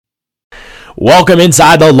Welcome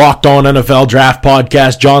inside the Locked On NFL Draft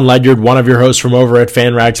Podcast. John Ledyard, one of your hosts from over at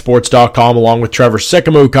FanRagSports.com, along with Trevor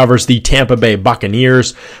Sycamore, who covers the Tampa Bay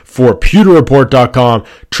Buccaneers for PewterReport.com.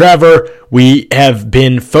 Trevor, we have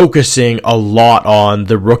been focusing a lot on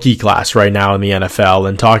the rookie class right now in the NFL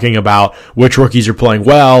and talking about which rookies are playing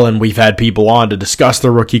well, and we've had people on to discuss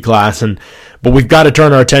the rookie class, but we've got to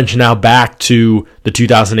turn our attention now back to the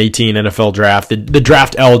 2018 NFL Draft, the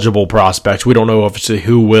draft-eligible prospects. We don't know obviously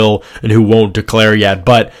who will and who won't declare yet,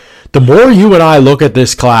 but the more you and I look at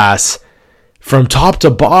this class, from top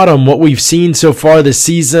to bottom, what we've seen so far this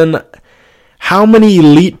season, how many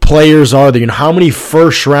elite players are there, and how many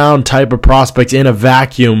first-round type of prospects in a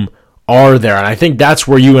vacuum are there? And I think that's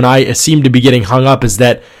where you and I seem to be getting hung up, is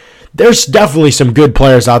that there's definitely some good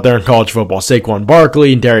players out there in college football. Saquon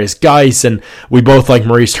Barkley and Darius Geis, and we both like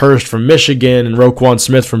Maurice Hurst from Michigan, and Roquan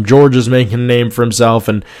Smith from Georgia's making a name for himself,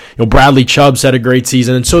 and Bradley Chubb's had a great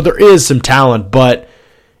season, and so there is some talent, but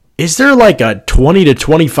is there like a 20 to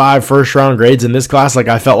 25 first-round grades in this class like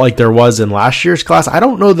I felt like there was in last year's class? I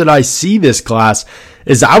don't know that I see this class,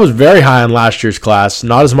 as I was very high on last year's class,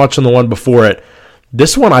 not as much on the one before it.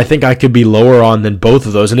 This one I think I could be lower on than both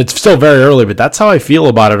of those, and it's still very early, but that's how I feel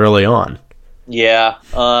about it early on. Yeah,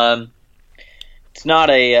 it's not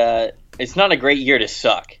a great year to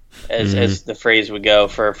suck, as the phrase would go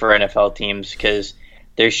for NFL teams, because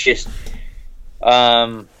there's just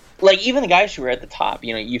like even the guys who are at the top,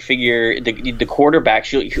 you figure the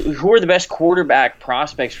quarterbacks, who are the best quarterback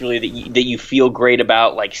prospects really that you feel great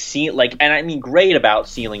about, and I mean great about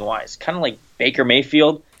ceiling wise, kind of like Baker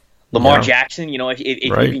Mayfield. Lamar Jackson, if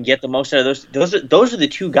you can get the most out of those are the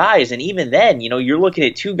two guys. And even then, you're looking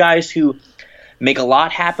at two guys who make a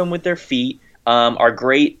lot happen with their feet, are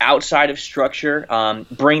great outside of structure,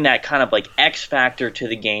 bring that kind of like X factor to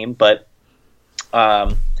the game. But,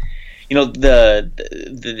 I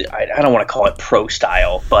don't want to call it pro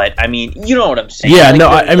style, but I mean, you know what I'm saying. Yeah,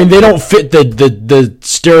 I mean, they don't fit the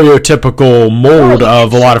stereotypical mold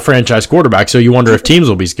of a lot of franchise quarterbacks, so you wonder if teams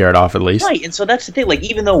will be scared off at least. Right, and so that's the thing. Like,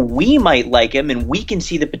 even though we might like them and we can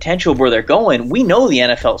see the potential of where they're going, we know the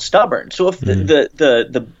NFL's stubborn. So if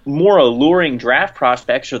the more alluring draft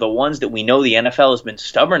prospects are the ones that we know the NFL has been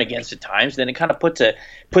stubborn against at times, then it kind of puts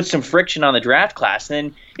some friction on the draft class.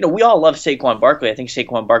 And then, we all love Saquon Barkley. I think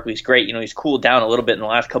Saquon Barkley's great. He's cooled down a little bit in the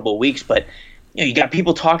last couple of weeks, but you got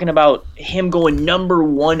people talking about him going number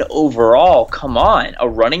 1 overall. Come on, a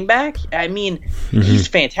running back? I mean, he's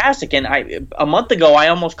fantastic. And a month ago, I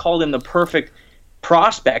almost called him the perfect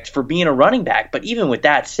prospect for being a running back. But even with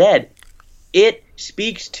that said, it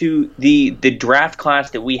speaks to the draft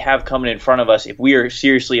class that we have coming in front of us if we are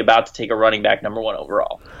seriously about to take a running back number 1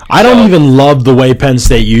 overall. I don't even love the way Penn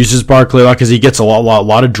State uses Barkley because he gets a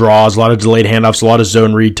lot of draws, a lot of delayed handoffs, a lot of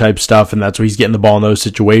zone read type stuff, and that's where he's getting the ball in those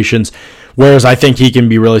situations. Whereas I think he can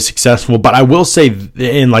be really successful. But I will say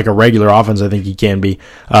in like a regular offense, I think he can be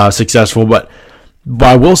successful. But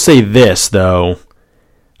I will say this, though.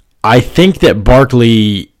 I think that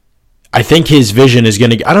Barkley, I think his vision is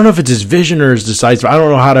going to, I don't know if it's his vision or his decisive, I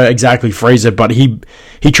don't know how to exactly phrase it, but he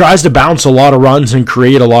tries to bounce a lot of runs and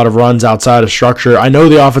create a lot of runs outside of structure. I know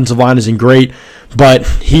the offensive line isn't great, but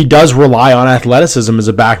he does rely on athleticism as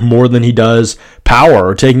a back more than he does power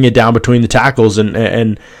or taking it down between the tackles.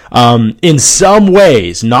 And in some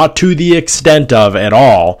ways, not to the extent of at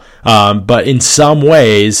all, but in some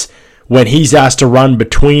ways, when he's asked to run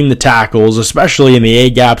between the tackles, especially in the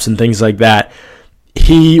A-gaps and things like that,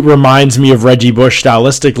 he reminds me of Reggie Bush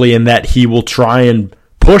stylistically in that he will try and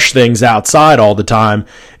push things outside all the time,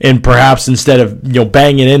 and perhaps instead of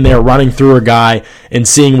banging in there, running through a guy and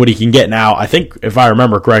seeing what he can get. Now, I think if I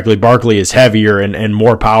remember correctly, Barkley is heavier and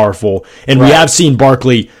more powerful, and we have seen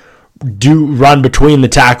Barkley do run between the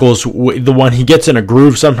tackles. The one he gets in a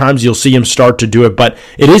groove, sometimes you'll see him start to do it, but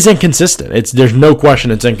it is inconsistent. There's no question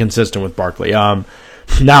it's inconsistent with Barkley.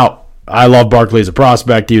 Now, I love Barkley as a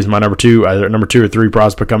prospect. He was my number 2 or 3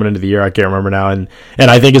 prospect coming into the year. I can't remember now. And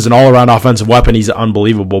I think as an all-around offensive weapon, he's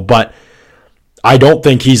unbelievable. But I don't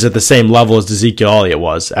think he's at the same level as Ezekiel Elliott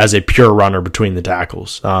was as a pure runner between the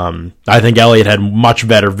tackles. I think Elliott had much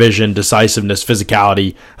better vision, decisiveness,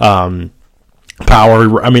 physicality,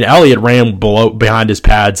 power. I mean, Elliott ran behind his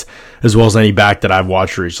pads as well as any back that I've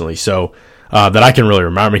watched recently. So that I can really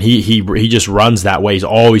remember. I mean, he just runs that way. He's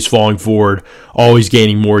always falling forward, always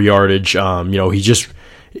gaining more yardage. He just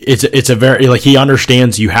it's a very, like, he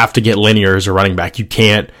understands you have to get linear as a running back. You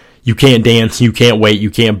can't dance, you can't wait, you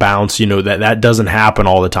can't bounce. That doesn't happen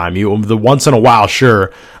all the time. The once in a while,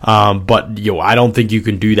 sure, but I don't think you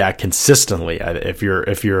can do that consistently if you're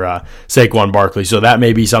Saquon Barkley. So that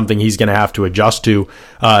may be something he's going to have to adjust to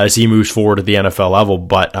as he moves forward at the NFL level.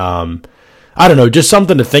 But I don't know, just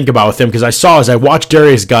something to think about with him, because as I watched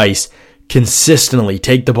Darius Geis consistently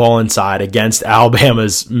take the ball inside against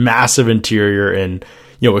Alabama's massive interior and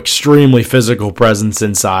extremely physical presence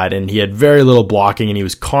inside, and he had very little blocking, and he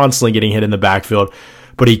was constantly getting hit in the backfield,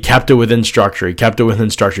 but he kept it within structure. He kept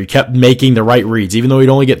making the right reads. Even though he'd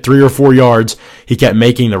only get 3 or 4 yards, he kept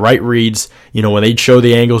making the right reads. When they'd show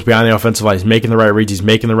the angles behind the offensive line, he's making the right reads, he's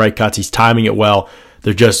making the right cuts, he's timing it well.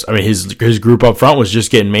 His group up front was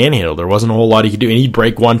just getting manhandled. There wasn't a whole lot he could do, and he'd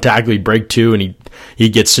break one tackle, he'd break two, and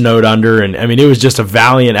he'd get snowed under, and it was just a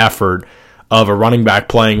valiant effort of a running back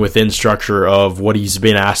playing within structure of what he's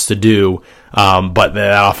been asked to do. But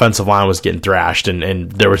that offensive line was getting thrashed,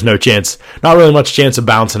 and there was not really much chance of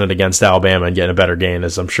bouncing it against Alabama and getting a better game,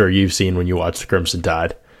 as I'm sure you've seen when you watch the Crimson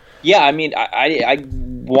Tide. Yeah, I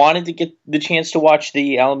wanted to get the chance to watch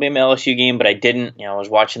the Alabama LSU game, but I didn't. I was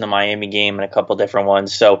watching the Miami game and a couple different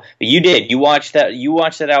ones. So but you did. You watched that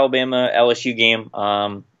Alabama LSU game.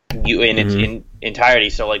 In its entirety.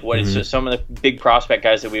 So, what is some of the big prospect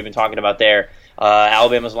guys that we've been talking about there?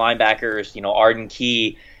 Alabama's linebackers, Arden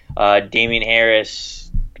Key, Damian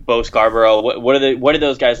Harris, Bo Scarborough. What do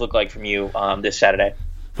those guys look like from you this Saturday?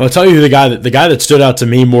 Well, I'll tell you the guy that stood out to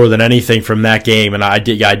me more than anything from that game, and I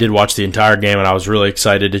did watch the entire game, and I was really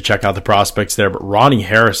excited to check out the prospects there. But Ronnie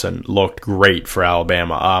Harrison looked great for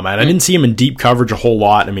Alabama, and I didn't see him in deep coverage a whole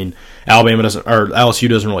lot. LSU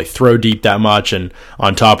doesn't really throw deep that much, and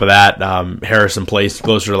on top of that, Harrison plays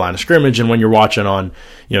closer to the line of scrimmage. And when you're watching on,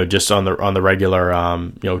 just on the regular,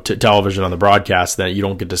 television on the broadcast, that you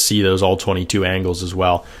don't get to see those all 22 angles as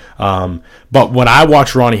well. But when I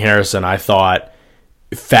watched Ronnie Harrison, I thought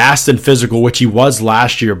fast and physical, which he was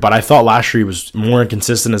last year, but I thought last year he was more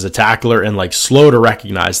inconsistent as a tackler and slow to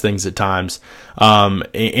recognize things at times. And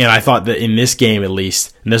I thought that in this game, at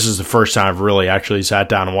least, and this is the first time I've really actually sat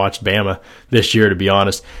down and watched Bama this year, to be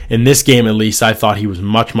honest. In this game, at least, I thought he was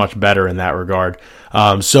much, much better in that regard.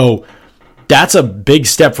 So that's a big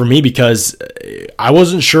step for me, because I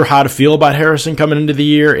wasn't sure how to feel about Harrison coming into the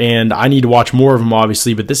year, and I need to watch more of him,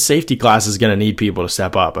 obviously, but this safety class is going to need people to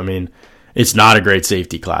step up. It's not a great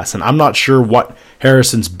safety class, and I'm not sure what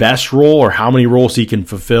Harrison's best role or how many roles he can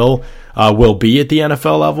fulfill will be at the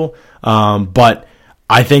NFL level. But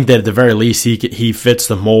I think that at the very least he fits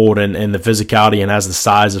the mold and the physicality and has the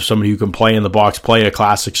size of somebody who can play in the box, play a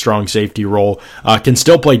classic strong safety role, can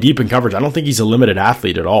still play deep in coverage. I don't think he's a limited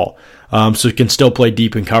athlete at all. So he can still play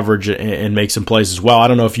deep in coverage and make some plays as well. I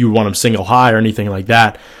don't know if you would want him single high or anything like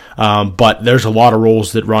that, but there's a lot of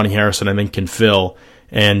roles that Ronnie Harrison, I think, can fill.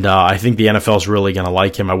 And I think the NFL is really going to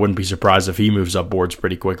like him. I wouldn't be surprised if he moves up boards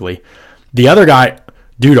pretty quickly. The other guy,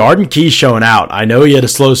 dude, Arden Key's showing out. I know he had a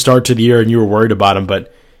slow start to the year and you were worried about him,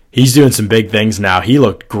 but he's doing some big things now. He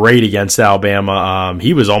looked great against Alabama.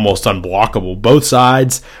 He was almost unblockable. Both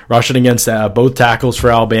sides, rushing against both tackles for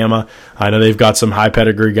Alabama. I know they've got some high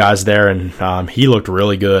pedigree guys there, and he looked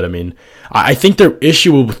really good. I think the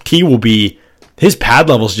issue with Key will be his pad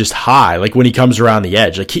level is just high, when he comes around the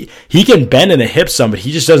edge. He can bend in the hips some, but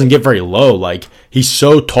he just doesn't get very low. He's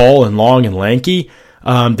so tall and long and lanky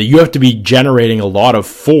that you have to be generating a lot of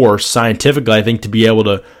force scientifically, I think, to be able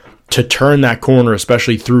to turn that corner,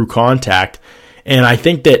 especially through contact. And I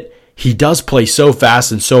think that he does play so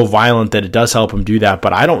fast and so violent that it does help him do that.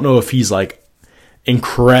 But I don't know if he's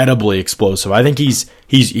incredibly explosive. I think he's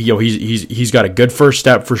got a good first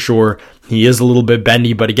step for sure. He is a little bit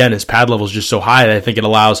bendy, but again, his pad level is just so high that I think it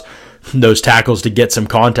allows those tackles to get some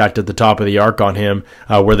contact at the top of the arc on him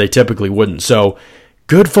where they typically wouldn't. So,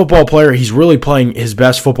 good football player. He's really playing his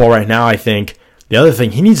best football right now, I think. The other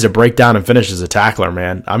thing, he needs to break down and finish as a tackler,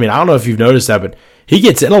 man. I don't know if you've noticed that, but he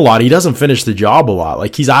gets in a lot. He doesn't finish the job a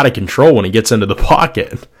lot. He's out of control when he gets into the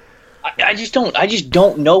pocket. I just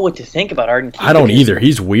don't know what to think about Arden Key. I don't either.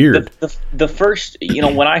 He's weird. The first,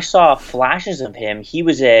 when I saw flashes of him, he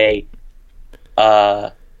was I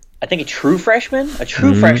think a true freshman for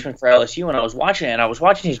LSU. And I was watching it, and I was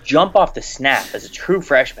watching his jump off the snap as a true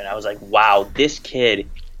freshman. I was like, wow, this kid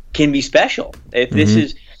can be special. If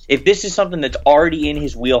this is something that's already in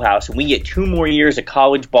his wheelhouse, and we get 2 more years of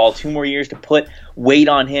college ball, 2 more years to put weight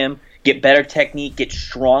on him, get better technique, get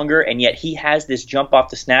stronger, and yet he has this jump off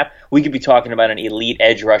the snap, we could be talking about an elite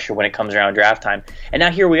edge rusher when it comes around draft time. And now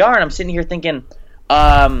here we are, and I'm sitting here thinking,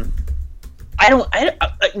 now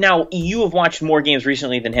you have watched more games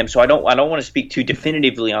recently than him, so I don't want to speak too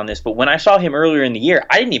definitively on this, but when I saw him earlier in the year,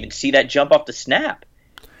 I didn't even see that jump off the snap.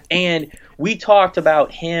 And we talked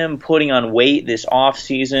about him putting on weight this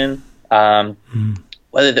offseason.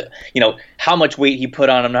 how much weight he put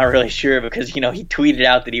on, I'm not really sure, because he tweeted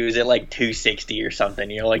out that he was at like 260 or something,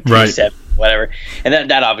 like 270, whatever, and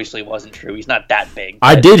that obviously wasn't true. He's not that big.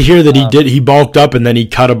 I did hear that he bulked up and then he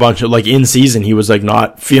cut a bunch of, like, in season he was like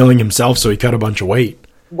not feeling himself, so he cut a bunch of weight.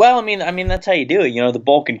 Well, I mean that's how you do it. The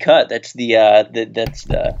bulk and cut. That's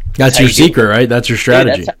that's your secret, right? That's your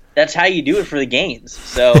strategy. Yeah, that's how you do it for the gains.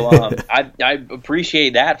 So I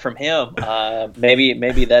appreciate that from him.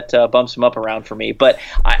 Maybe that bumps him up around for me. But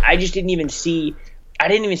I just didn't even see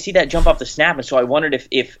that jump off the snap, and so I wondered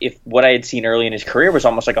if what I had seen early in his career was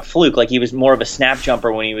almost like a fluke, like he was more of a snap jumper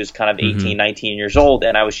when he was kind of 18, 19 years old,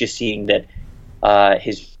 and I was just seeing that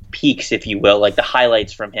his peaks, if you will, like the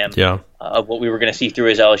highlights from him of what we were going to see through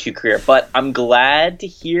his LSU career. But I'm glad to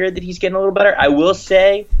hear that he's getting a little better. I will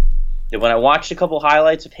say that when I watched a couple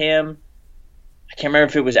highlights of him, I can't remember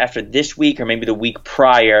if it was after this week or maybe the week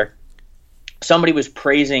prior, somebody was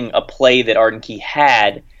praising a play that Arden Key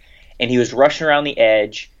had, and he was rushing around the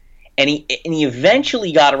edge, and he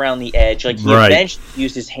eventually got around the edge. Like, he eventually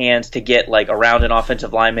used his hands to get like around an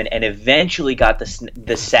offensive lineman and eventually got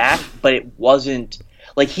the sack, but it wasn't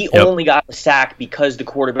like he only got the sack because the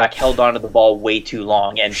quarterback held onto the ball way too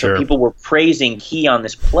long. And so people were praising Key on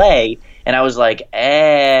this play, and I was like,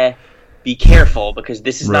 be careful, because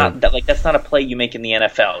this is not that, like, that's not a play you make in the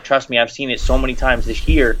NFL. Trust me, I've seen it so many times this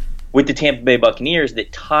year with the Tampa Bay Buccaneers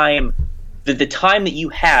that the time that you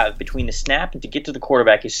have between the snap and to get to the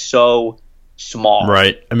quarterback is so small.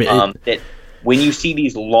 Right. I mean, that when you see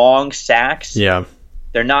these long sacks,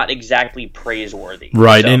 they're not exactly praiseworthy.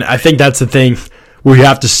 Right. So, and I think that's the thing where you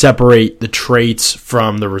have to separate the traits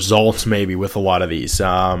from the results, maybe, with a lot of these.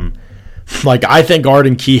 Like, I think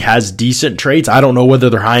Arden Key has decent traits. I don't know whether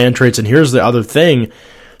they're high-end traits. And here's the other thing,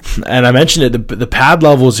 and I mentioned it, the pad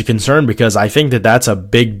level is a concern, because I think that that's a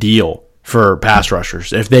big deal for pass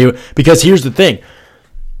rushers. Because here's the thing.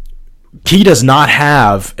 Key does not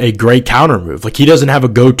have a great counter move. Like, he doesn't have a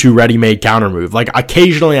go-to ready-made counter move. Like,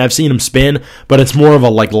 occasionally I've seen him spin, but it's more of a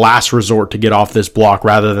like last resort to get off this block,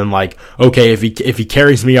 rather than like, okay, if he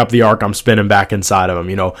carries me up the arc, I'm spinning back inside of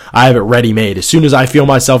him. I have it ready-made. As soon as I feel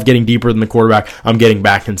myself getting deeper than the quarterback, I'm getting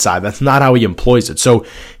back inside. That's not how he employs it. So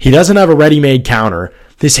he doesn't have a ready-made counter.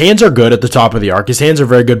 His hands are good at the top of the arc. His hands are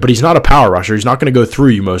very good, but he's not a power rusher. He's not going to go through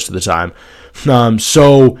you most of the time.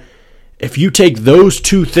 So if you take those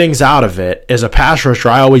two things out of it, as a pass rusher,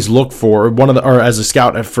 I always look for as a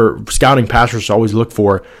scout for scouting pass rushers, I always look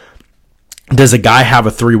for, does a guy have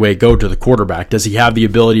a three-way go to the quarterback? Does he have the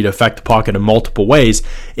ability to affect the pocket in multiple ways?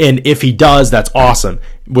 And if he does, that's awesome,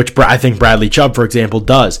 which I think Bradley Chubb, for example,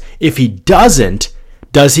 does. If he doesn't,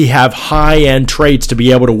 does he have high-end traits to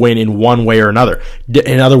be able to win in one way or another?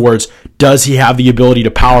 In other words, does he have the ability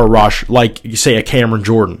to power rush like, you say, a Cameron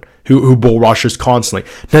Jordan, who bull rushes constantly?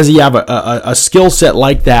 Does he have a skill set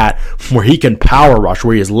like that where he can power rush,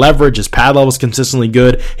 where he has leverage, his pad level is consistently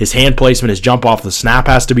good, his hand placement, his jump off the snap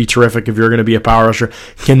has to be terrific if you're going to be a power rusher?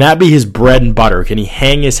 Can that be his bread and butter? Can he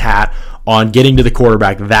hang his hat on getting to the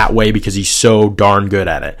quarterback that way because he's so darn good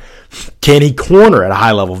at it? Can he corner at a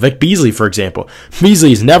high level? Vic Beasley, for example.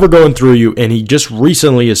 Beasley is never going through you, and he just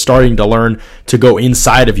recently is starting to learn to go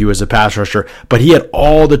inside of you as a pass rusher, but he had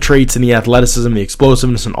all the traits and the athleticism, the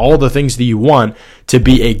explosiveness, and all the things that you want to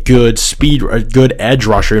be a good edge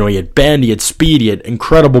rusher. He had bend, he had speed, he had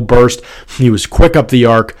incredible burst, he was quick up the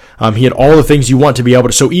arc, he had all the things you want to be able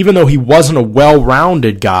to. So even though he wasn't a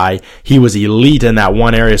well-rounded guy, he was elite in that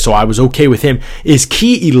one area, so I was okay with him. Is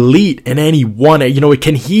Key elite in any one?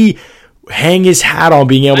 Can he hang his hat on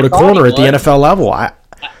being able to corner at the NFL level?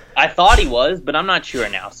 I thought he was, but I'm not sure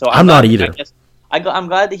now. So I'm not either. I'm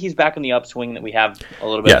glad that he's back in the upswing, that we have a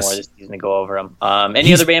little bit more this season to go over him.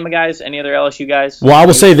 Any other Bama guys? Any other LSU guys? Well, I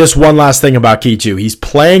will say this one last thing about Key, too. He's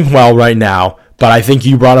playing well right now, but I think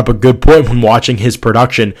you brought up a good point when watching his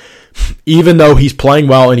production. Even though he's playing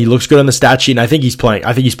well and he looks good on the stat sheet, and I think he's playing hard,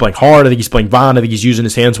 I think he's playing violent, I think he's using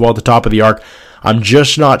his hands well at the top of the arc, I'm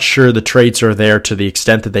just not sure the traits are there to the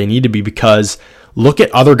extent that they need to be, because look at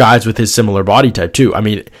other guys with his similar body type too. I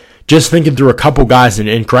mean, just thinking through a couple guys,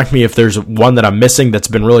 and correct me if there's one that I'm missing that's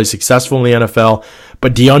been really successful in the NFL,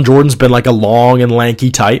 but Deion Jordan's been like a long and lanky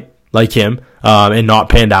type like him, and not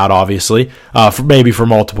panned out, obviously, maybe for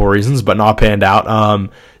multiple reasons, but not panned out.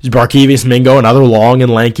 Barkevious Mingo, another long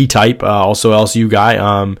and lanky type, also LSU guy,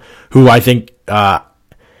 who I think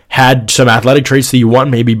had some athletic traits that you want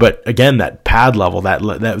maybe, but again, that pad level, that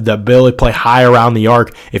the ability to play high around the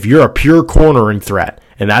arc. If you're a pure cornering threat,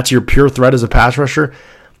 and that's your pure threat as a pass rusher,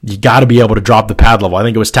 you got to be able to drop the pad level. I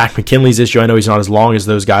think it was Takk McKinley's issue. I know he's not as long as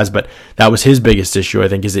those guys, but that was his biggest issue, I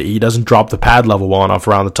think, is that he doesn't drop the pad level well enough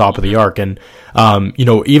around the top of the arc. And,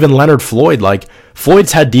 even Leonard Floyd, like,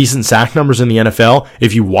 Floyd's had decent sack numbers in the NFL.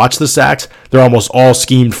 If you watch the sacks, they're almost all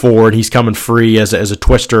schemed forward. He's coming free as a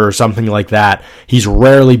twister or something like that. He's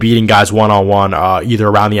rarely beating guys one-on-one, either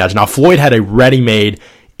around the edge. Now, Floyd had a ready-made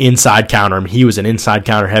inside counter. I mean, he was an inside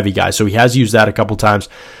counter heavy guy, so he has used that a couple times.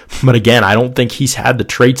 But again, I don't think he's had the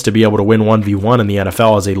traits to be able to win 1v1 in the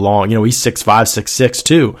NFL as a long, he's 6'5", 6'6",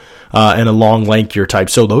 too, and a long, lankier type.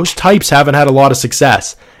 So those types haven't had a lot of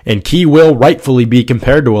success. And Key will rightfully be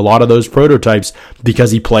compared to a lot of those prototypes because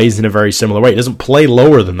he plays in a very similar way. He doesn't play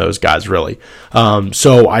lower than those guys, really.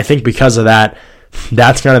 So I think because of that,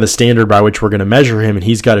 that's kind of the standard by which we're going to measure him, and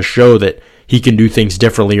he's got to show that he can do things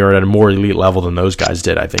differently or at a more elite level than those guys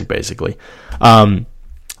did, I think, basically.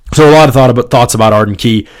 So a lot of thoughts about Arden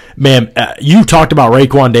Key. Man, you talked about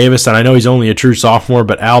Raekwon Davis, and I know he's only a true sophomore,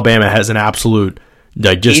 but Alabama has an absolute,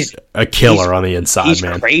 he's a killer on the inside, he's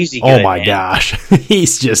man. Crazy good, oh, my man. gosh.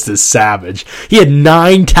 He's just a savage. He had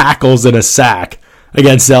 9 tackles and a sack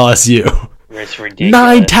against LSU. It's ridiculous.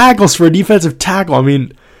 9 tackles for a defensive tackle. I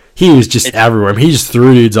mean, he was just everywhere. I mean, he just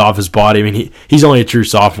threw dudes off his body. I mean, he's only a true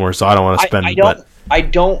sophomore, so I don't want to spend. I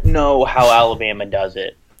don't know how Alabama does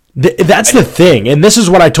it. That's the thing, and this is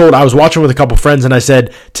what I was watching with a couple friends, and I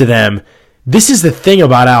said to them, this is the thing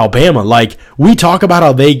about Alabama. Like, we talk about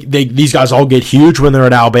how these guys all get huge when they're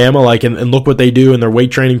at Alabama, like, and look what they do in their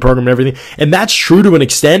weight training program and everything, and that's true to an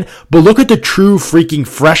extent, but look at the true freaking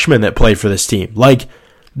freshmen that play for this team. Like,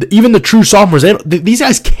 even the true sophomores, these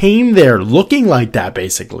guys came there looking like that,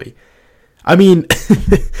 basically. I mean,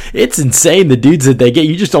 it's insane, the dudes that they get.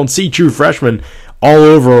 You just don't see true freshmen all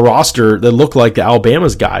over a roster that look like the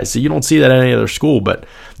Alabama's guys. So you don't see that at any other school, but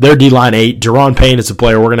their D-line 8. Deron Payne is a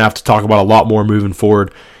player we're going to have to talk about a lot more moving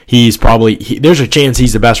forward. He's probably, there's a chance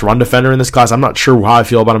he's the best run defender in this class. I'm not sure how I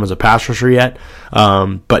feel about him as a pass rusher yet,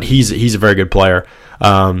 but he's a very good player.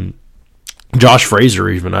 Josh Frazier,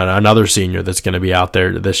 even another senior that's going to be out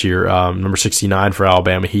there this year, number 69 for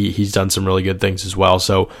Alabama. He's done some really good things as well.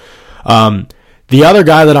 So the other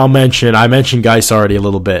guy that I'll mention, I mentioned Geis already a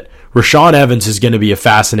little bit. Rashaan Evans is going to be a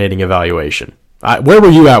fascinating evaluation. Where were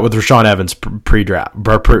you at with Rashaan Evans pre-draft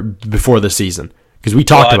before the season? Because we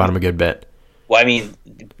talked about him a good bit. Well, I mean,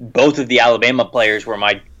 both of the Alabama players were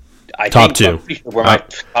my top two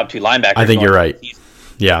linebackers. I think you're right.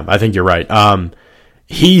 Yeah, I think you're right.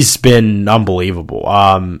 He's been unbelievable,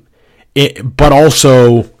 but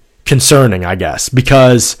also concerning, I guess,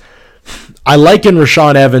 because I liken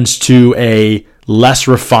Rashaan Evans to a less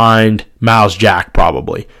refined Miles Jack,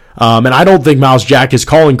 probably. And I don't think Miles Jack, his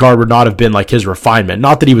calling card would not have been like his refinement.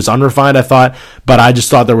 Not that he was unrefined, I thought, but I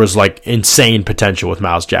just thought there was like insane potential with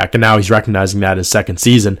Miles Jack. And now he's recognizing that in his second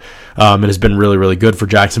season, and has been really, really good for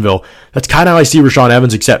Jacksonville. That's kind of how I see Rashaan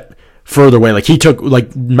Evans, except further away. Like, he took,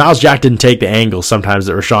 like, Miles Jack didn't take the angles sometimes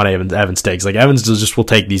that Rashaan Evans takes. Like, Evans just will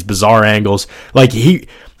take these bizarre angles. Like, he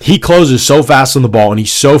closes so fast on the ball, and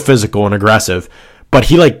he's so physical and aggressive, but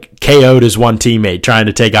he, like, KO'd his one teammate trying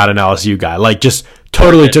to take out an LSU guy. Like, just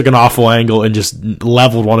totally took an awful angle and just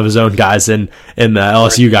leveled one of his own guys, and the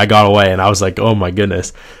LSU guy got away, and I was like, oh my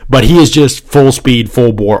goodness. But he is just full speed,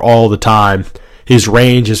 full bore all the time. His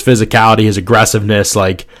range, his physicality, his aggressiveness,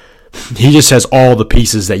 like, he just has all the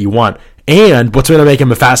pieces that you want. And what's going to make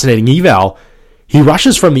him a fascinating eval, he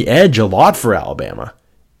rushes from the edge a lot for Alabama.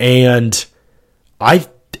 And I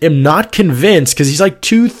am not convinced, because he's like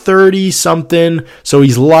 230-something, so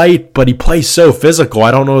he's light, but he plays so physical.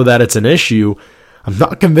 I don't know that it's an issue. I'm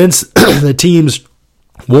not convinced the teams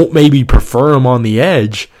won't maybe prefer him on the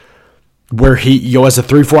edge, where he, as a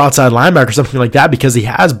 3-4 outside linebacker or something like that, because he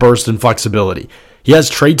has burst and flexibility. He has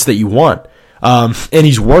traits that you want. And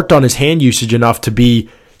he's worked on his hand usage enough to be,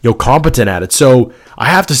 competent at it. So I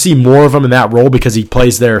have to see more of him in that role, because he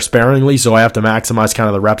plays there sparingly. So I have to maximize kind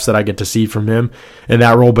of the reps that I get to see from him in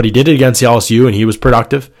that role. But he did it against the LSU, and he was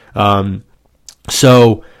productive.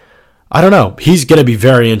 So I don't know. He's going to be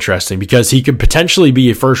very interesting, because he could potentially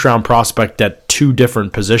be a first-round prospect at 2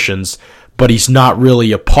 different positions, but he's not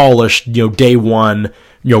really a polished, day one,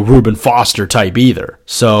 Reuben Foster type either.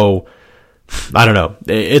 So I don't know.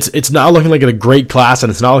 It's not looking like a great class, and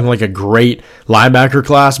it's not looking like a great linebacker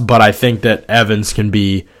class, but I think that Evans can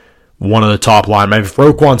be one of the top linebackers. If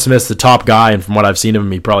Roquan Smith's the top guy, and from what I've seen of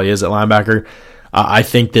him, he probably is at linebacker, I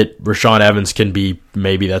think that Rashaan Evans can be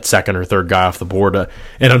maybe that second or third guy off the board.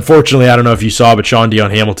 And unfortunately, I don't know if you saw, but Sean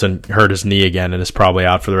Dion Hamilton hurt his knee again and is probably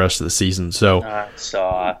out for the rest of the season. So I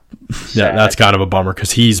saw. Yeah, that's kind of a bummer,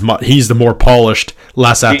 because he's the more polished,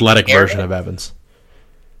 less athletic version of Evans.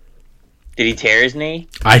 Did he tear his knee?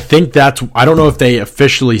 I think I don't know if they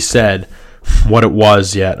officially said what it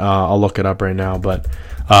was yet. I'll look it up right now, but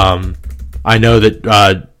I know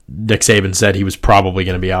that Nick Saban said he was probably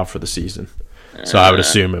going to be out for the season. So I would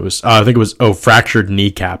assume it was. I think it was fractured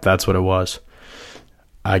kneecap. That's what it was.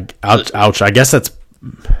 Ouch. I guess that's.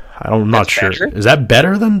 I'm not sure. Better? Is that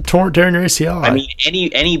better than tearing your ACL? I mean,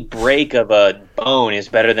 any break of a bone is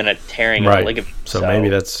better than a tearing of a ligament. So maybe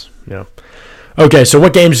that's Okay, so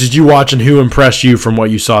what games did you watch, and who impressed you from what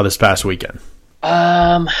you saw this past weekend?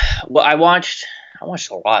 Well, I watched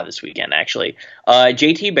a lot this weekend, actually.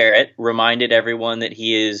 JT Barrett reminded everyone that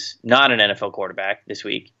he is not an NFL quarterback this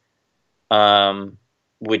week. So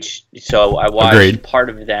I watched Agreed. Part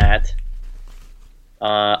of that.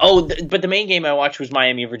 But the main game I watched was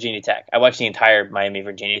Miami Virginia Tech. I watched the entire Miami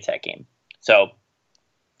Virginia Tech game. So,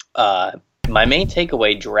 my main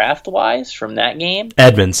takeaway draft-wise from that game...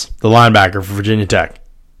 Edmonds, the linebacker for Virginia Tech.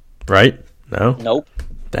 Right? No? Nope.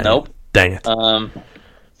 Dang it.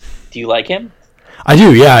 Do you like him? I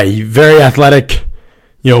do, yeah. He's very athletic,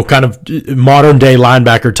 kind of modern-day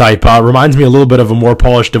linebacker type. Reminds me a little bit of a more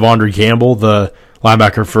polished Devondre Campbell, the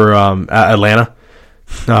linebacker for Atlanta.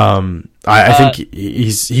 I think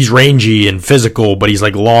he's rangy and physical, but he's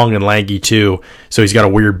like long and lanky too. So he's got a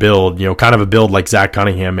weird build, kind of a build like Zach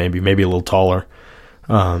Cunningham, maybe a little taller.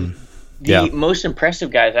 The most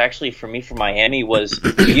impressive guys actually for me from Miami was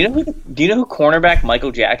do you know who cornerback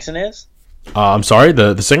Michael Jackson is? I'm sorry,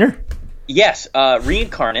 the singer? Yes,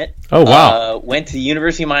 reincarnate. Oh wow! Went to the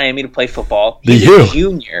University of Miami to play football. He's a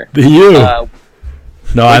junior. The U.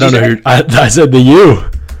 No, I don't know. I said the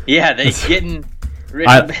U. Yeah, they getting.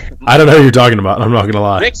 I don't know who you're talking about. I'm not gonna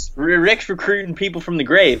lie. Rick's recruiting people from the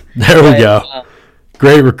grave. There we go.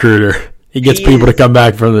 Great recruiter. He gets people to come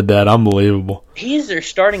back from the dead. Unbelievable. He's their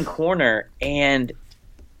starting corner, and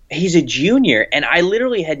he's a junior. And I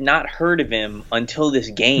literally had not heard of him until this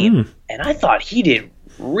game, and I thought he did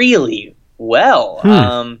really well.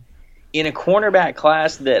 In a cornerback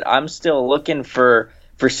class that I'm still looking for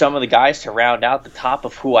some of the guys to round out the top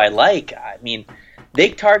of who I like. I mean, they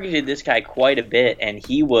targeted this guy quite a bit, and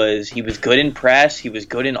he was good in press. He was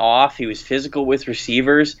good in off. He was physical with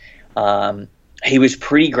receivers. He was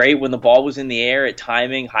pretty great when the ball was in the air at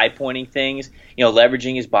timing, high pointing things,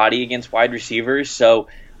 leveraging his body against wide receivers. So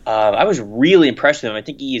I was really impressed with him. I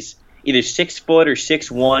think he's either 6 foot or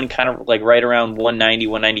 6'1", kind of like right around 190,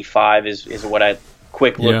 195 is what I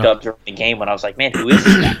quick looked up during the game when I was like, man, who is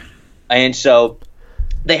this guy? And so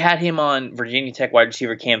they had him on Virginia Tech wide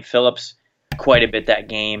receiver Cam Phillips quite a bit that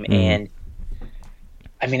game, and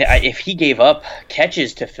I mean, if he gave up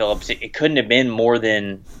catches to Phillips, it couldn't have been more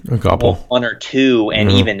than a couple, one or two,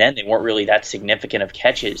 and even then, they weren't really that significant of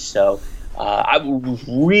catches. So I was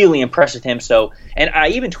really impressed with him. So, and I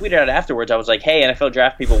even tweeted out afterwards. I was like, "Hey, NFL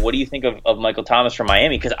draft people, what do you think of Michael Thomas from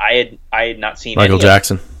Miami?" Because I had not seen Michael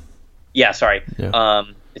Jackson. Yeah, sorry. Yeah.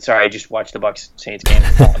 Sorry, I just watched the Bucs Saints game.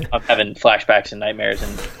 I'm having flashbacks and nightmares,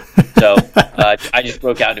 and so I just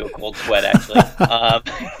broke out into a cold sweat, actually.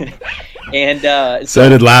 So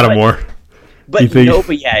did Lattimore. But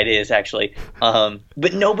yeah, it is actually.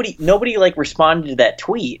 But nobody like responded to that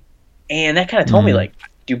tweet, and that kind of told me like,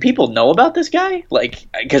 do people know about this guy? Like,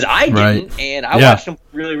 because I didn't, and I watched him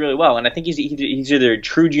really, really well, and I think he's either a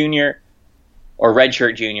true junior or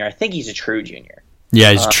redshirt junior. I think he's a true junior.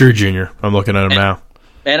 Yeah, he's a true junior. I'm looking at him now.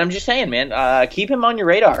 And I'm just saying, man, keep him on your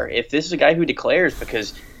radar if this is a guy who declares,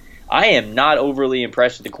 because I am not overly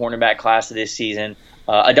impressed with the cornerback class of this season.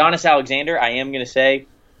 Adonis Alexander, I am going to say,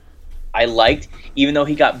 I liked, even though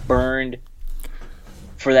he got burned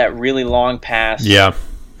for that really long pass. Yeah.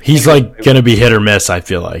 He's like going to be hit or miss, I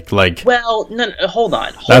feel like. Well, no, hold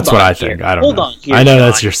on. That's what I think. I don't know. On here, I know John.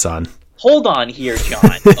 That's your son. Hold on here,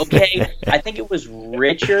 John. Okay? I think it was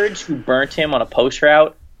Richards who burnt him on a post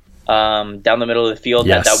route. Down the middle of the field,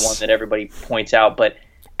 that one that everybody points out. But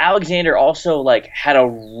Alexander also had a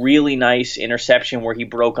really nice interception where he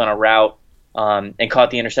broke on a route and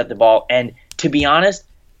caught the intercepted ball. And to be honest,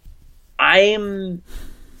 I'm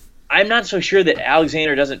not so sure that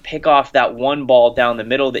Alexander doesn't pick off that one ball down the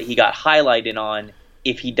middle that he got highlighted on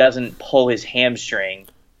if he doesn't pull his hamstring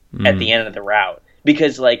at the end of the route.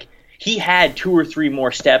 Because he had 2 or 3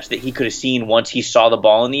 more steps that he could have seen once he saw the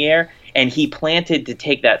ball in the air. And he planted to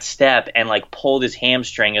take that step and pulled his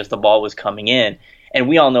hamstring as the ball was coming in. And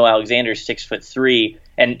we all know Alexander's 6'3"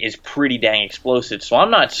 and is pretty dang explosive. So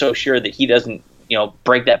I'm not so sure that he doesn't,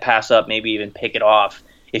 break that pass up, maybe even pick it off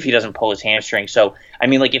if he doesn't pull his hamstring. So I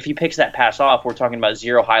mean, if he picks that pass off, we're talking about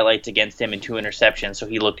 0 highlights against him and 2 interceptions. So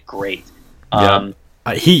he looked great.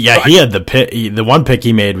 He had the one pick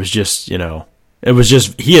he made was just It was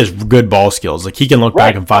just he has good ball skills. Like he can look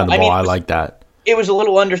back and find the ball. I like that. It was a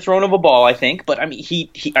little underthrown of a ball, I think, but I mean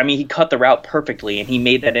he cut the route perfectly, and he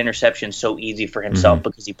made that interception so easy for himself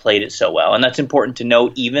because he played it so well. And that's important to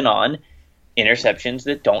note even on interceptions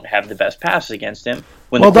that don't have the best passes against him.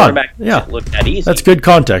 When the quarterback looked that easy. That's good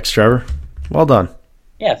context, Trevor. Well done.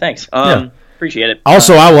 Yeah, thanks. Appreciate it.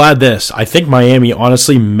 Also, I will add this. I think Miami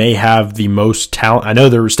honestly may have the most talent. I know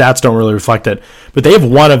their stats don't really reflect it, but they have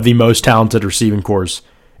one of the most talented receiving corps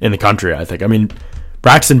in the country, I think. I mean,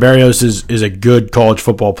 Braxton Berrios is a good college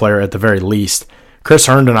football player at the very least. Chris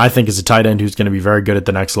Herndon, I think, is a tight end who's going to be very good at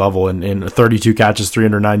the next level. In 32 catches,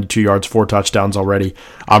 392 yards, 4 touchdowns already.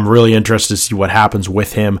 I'm really interested to see what happens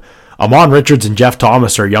with him. Amon Richards and Jeff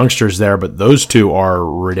Thomas are youngsters there, but those two are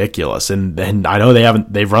ridiculous. And I know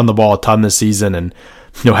they've run the ball a ton this season and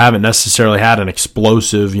haven't necessarily had an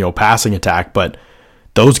explosive passing attack, but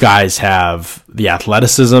those guys have the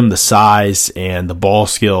athleticism, the size, and the ball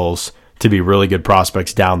skills to be really good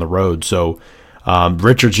prospects down the road. So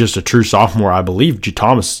Richard's just a true sophomore, I believe.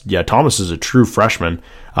 Thomas is a true freshman.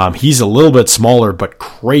 He's a little bit smaller, but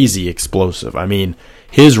crazy explosive. I mean,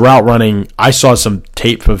 his route running, I saw some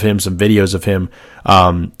tape of him, some videos of him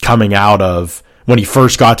coming out of when he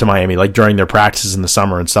first got to Miami, like during their practices in the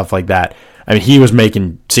summer and stuff like that. I mean, he was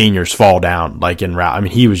making seniors fall down like in route. I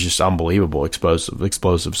mean, he was just unbelievable,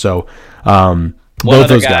 explosive. So both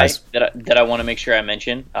those guys that I want to make sure I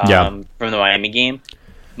mention from the Miami game.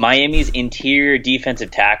 Miami's interior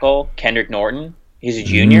defensive tackle, Kendrick Norton, he's a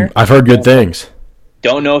junior. I've heard good things.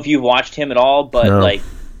 Don't know if you've watched him at all, but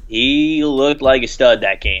he looked like a stud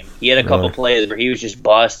that game. He had a couple plays where he was just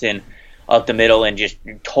busting up the middle and just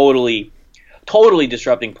totally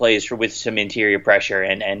disrupting plays with some interior pressure.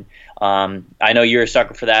 And I know you're a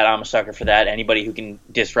sucker for that. I'm a sucker for that. Anybody who can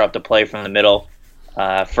disrupt a play from the middle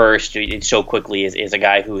first so quickly is a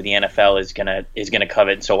guy who the NFL is gonna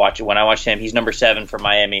covet. So when I watched him, he's number 7 for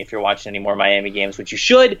Miami. If you're watching any more Miami games, which you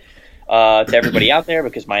should, to everybody out there,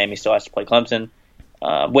 because Miami still has to play Clemson.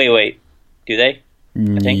 Wait, do they?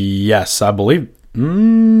 I think. Yes, I believe.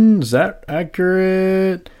 Is that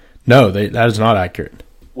accurate? No, that is not accurate.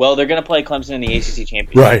 Well, they're going to play Clemson in the ACC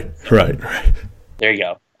championship. Right. There you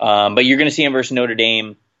go. But you're going to see him versus Notre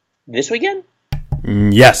Dame this weekend?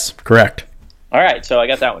 Yes, correct. All right, so I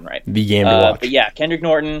got that one right. The game to watch. But yeah, Kendrick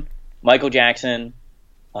Norton, Michael Jackson.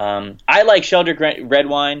 I like Sheldrick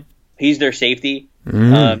Redwine. He's their safety.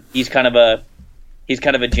 He's kind of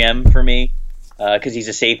a gem for me because he's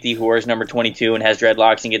a safety who wears number 22 and has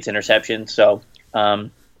dreadlocks and gets interceptions. So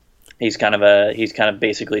he's kind of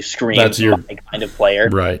basically screams kind of player.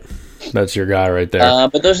 Right. That's your guy right there.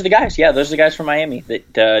 But those are the guys. Yeah, those are the guys from Miami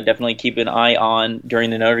that definitely keep an eye on during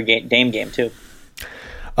the Notre Dame game too.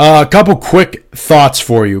 A couple quick thoughts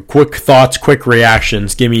for you. Quick thoughts, quick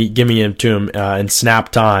reactions. Give me into them in snap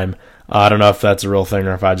time. I don't know if that's a real thing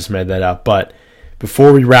or if I just made that up. But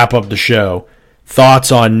before we wrap up the show,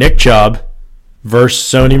 thoughts on Nick Chubb versus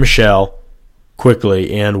Sony Michel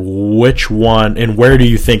quickly, and which one and where do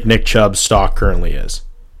you think Nick Chubb's stock currently is?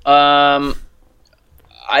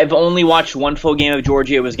 I've only watched one full game of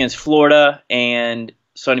Georgia. It was against Florida, and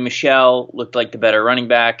Sony Michel looked like the better running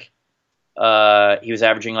back. He was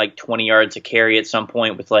averaging like 20 yards a carry at some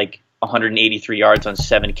point with like 183 yards on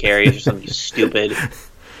 7 carries or something stupid.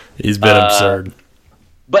 He's been absurd.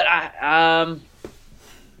 But I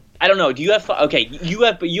don't know. Do you have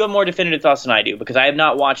you have more definitive thoughts than I do, because I have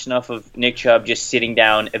not watched enough of Nick Chubb just sitting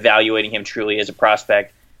down evaluating him truly as a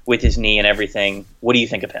prospect with his knee and everything. What do you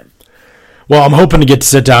think of him? Well, I'm hoping to get to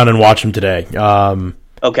sit down and watch him today.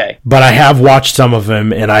 Okay. But I have watched some of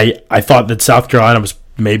him, and I thought that South Carolina was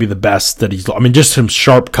maybe the best that he's. I mean, just some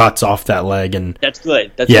sharp cuts off that leg, and that's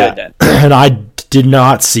good. That's good then. And I did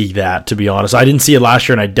not see that, to be honest. I didn't see it last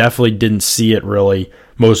year, and I definitely didn't see it really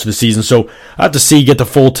most of the season. So I have to get the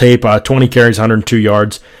full tape. 20 carries, 102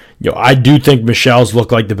 yards. I do think Michel's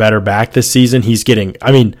looked like the better back this season. He's getting.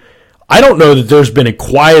 I mean, I don't know that there's been a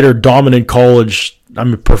quieter, dominant college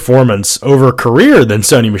performance over a career than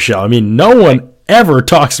Sony Michel. I mean, no one ever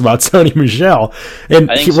talks about Sony Michel,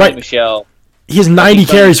 and I think Sony Michel. He has 90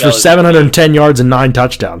 carries for 710 yards and 9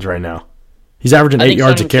 touchdowns right now. He's averaging 8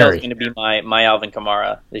 yards a carry. He's going to be my Alvin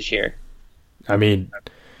Kamara this year. I mean,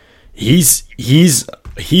 he's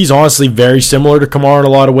honestly very similar to Kamara in a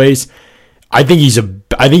lot of ways. I think he's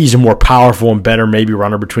a more powerful and better maybe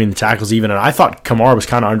runner between the tackles even, and I thought Kamara was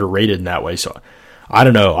kind of underrated in that way. So I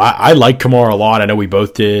don't know. I like Kamara a lot. I know we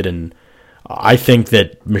both did, and I think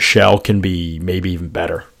that Michel can be maybe even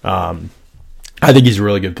better. I think he's a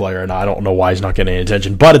really good player, and I don't know why he's not getting any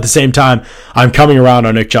attention. But at the same time, I'm coming around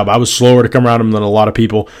on Nick Chubb. I was slower to come around him than a lot of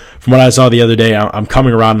people. From what I saw the other day, I'm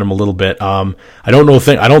coming around him a little bit. I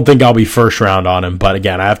don't think I'll be first round on him, but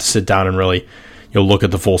again, I have to sit down and really look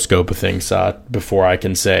at the full scope of things before I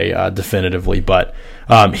can say definitively. But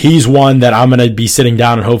he's one that I'm going to be sitting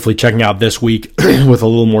down and hopefully checking out this week with a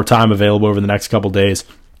little more time available over the next couple days.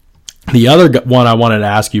 The other one I wanted to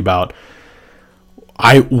ask you about,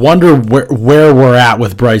 I wonder where we're at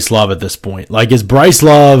with Bryce Love at this point. Like, is Bryce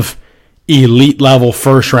Love elite level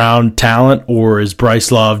first round talent, or is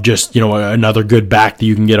Bryce Love just, another good back that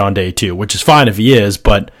you can get on day 2, which is fine if he is,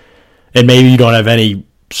 but, and maybe you don't have any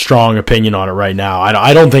strong opinion on it right now.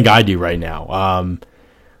 I don't think I do right now.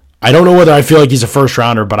 I don't know whether I feel like he's a first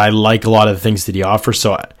rounder, but I like a lot of the things that he offers,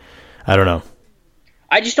 so I don't know.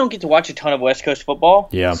 I just don't get to watch a ton of West Coast football.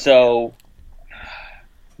 Yeah. So,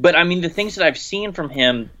 but I mean, the things that I've seen from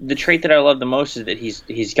him, the trait that I love the most is that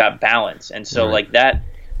he's got balance, and so like that,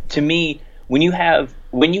 to me, when you have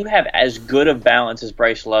as good of balance as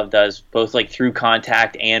Bryce Love does, both like through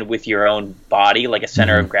contact and with your own body, like a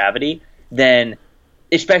center of gravity, then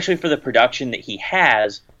especially for the production that he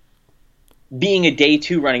has, being a day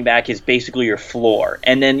 2 running back is basically your floor.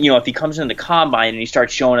 And then, if he comes in the combine and he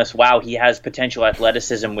starts showing us, wow, he has potential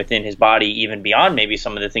athleticism within his body, even beyond maybe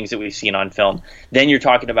some of the things that we've seen on film, then you're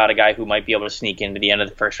talking about a guy who might be able to sneak into the end of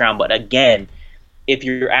the first round. But again, if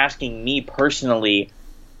you're asking me personally,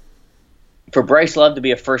 for Bryce Love to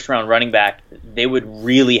be a first round running back, they would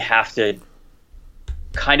really have to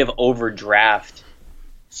kind of overdraft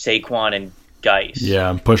Saquon and Geis.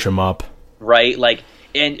 Yeah, push him up. Right? Like,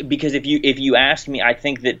 and because if you ask me, I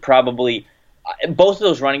think that probably both of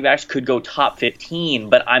those running backs could go top 15,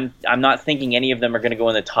 but I'm not thinking any of them are going to go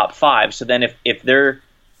in the top 5. So then if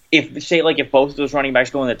both of those running backs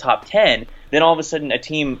go in the top 10, then all of a sudden a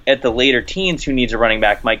team at the later teens who needs a running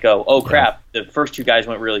back might go, oh crap, the first 2 guys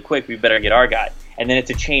went really quick, we better get our guy. And then it's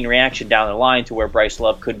a chain reaction down the line to where Bryce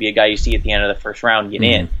Love could be a guy you see at the end of the first round get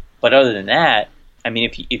in. But other than that, I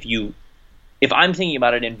mean, if I'm thinking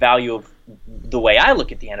about it in value of the way I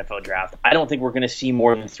look at the NFL draft, I don't think we're going to see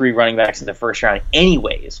more than 3 running backs in the first round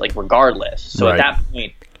anyways, like regardless. So at that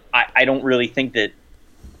point, I don't really think that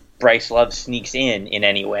Bryce Love sneaks in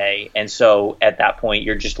any way. And so at that point,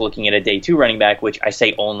 you're just looking at a day 2 running back, which I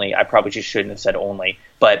say only. I probably just shouldn't have said only.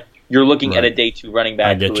 But you're looking at a day 2 running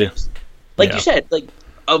back who is, like you said, like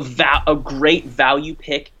a great value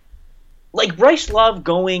pick. Like Bryce Love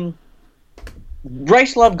going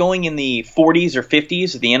in the 40s or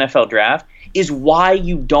 50s of the NFL draft is why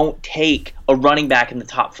you don't take a running back in the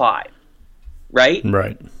top 5, right?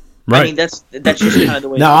 Right. I mean, that's just kind of the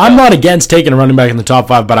way. Now, I'm not against taking a running back in the top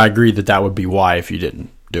 5, but I agree that would be why if you didn't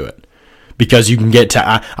do it, because you can get.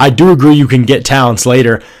 I do agree you can get talents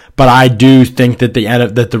later, but I do think that the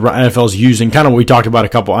NFL is using kind of what we talked about a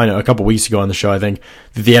couple weeks ago on the show. I think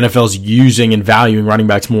that the NFL is using and valuing running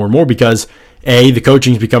backs more and more because A, the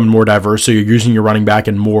coaching is becoming more diverse, so you're using your running back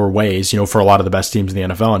in more ways, for a lot of the best teams in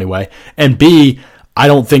the NFL anyway. And B, I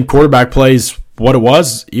don't think quarterback plays what it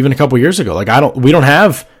was even a couple years ago. Like we don't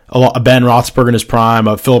have a Ben Roethlisberger in his prime,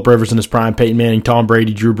 a Phillip Rivers in his prime, Peyton Manning, Tom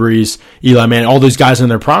Brady, Drew Brees, Eli Manning, all those guys in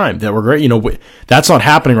their prime that were great. That's not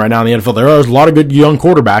happening right now in the NFL. There are a lot of good young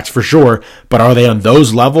quarterbacks for sure, but are they on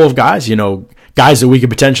those level of guys? Guys that we could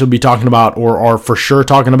potentially be talking about or are for sure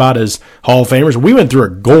talking about as Hall of Famers. We went through a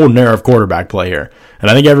golden era of quarterback play here,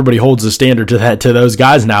 and I think everybody holds the standard to those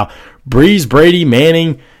guys now. Brees, Brady,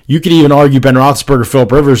 Manning. You could even argue Ben Roethlisberger,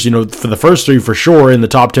 Phillip Rivers, for the first 3 for sure in the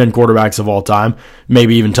top 10 quarterbacks of all time,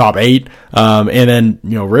 maybe even top 8. And then,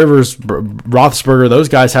 Rivers, Roethlisberger, those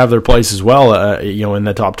guys have their place as well, in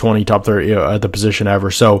the top 20, top 30 at the position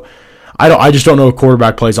ever. So I just don't know if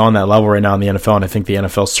quarterback plays on that level right now in the NFL, and I think the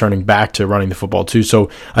NFL is turning back to running the football too. So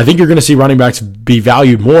I think you're going to see running backs be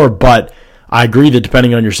valued more, but I agree that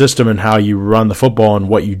depending on your system and how you run the football and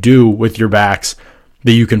what you do with your backs,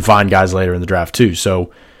 that you can find guys later in the draft too.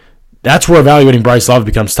 So that's where evaluating Bryce Love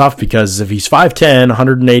becomes tough, because if he's 5'10",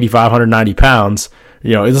 185, 190 pounds,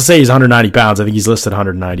 let's say he's 190 pounds, I think he's listed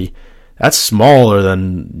 190. That's smaller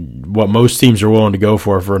than what most teams are willing to go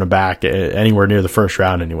for a back anywhere near the first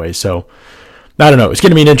round anyway. So I don't know. It's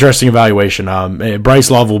going to be an interesting evaluation.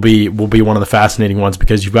 Bryce Love will be one of the fascinating ones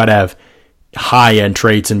because you've got to have high-end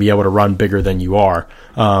traits and be able to run bigger than you are,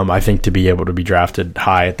 I think, to be able to be drafted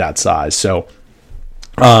high at that size. So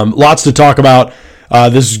lots to talk about.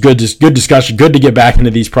 This is good discussion. Good to get back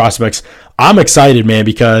into these prospects. I'm excited, man,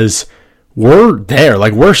 because we're there.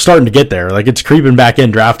 Like, we're starting to get there. Like, it's creeping back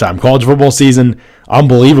in draft time. College football season,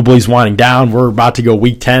 unbelievably, is winding down. We're about to go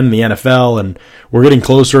week 10 in the NFL, and we're getting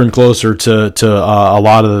closer and closer to a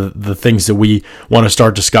lot of the things that we want to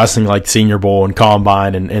start discussing, like Senior Bowl and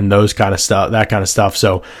Combine and those kind of stuff, that kind of stuff.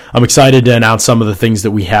 So I'm excited to announce some of the things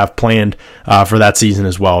that we have planned for that season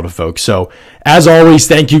as well to folks. So as always,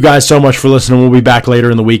 thank you guys so much for listening. We'll be back later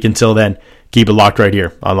in the week. Until then, keep it locked right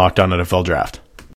here on Locked On NFL Draft.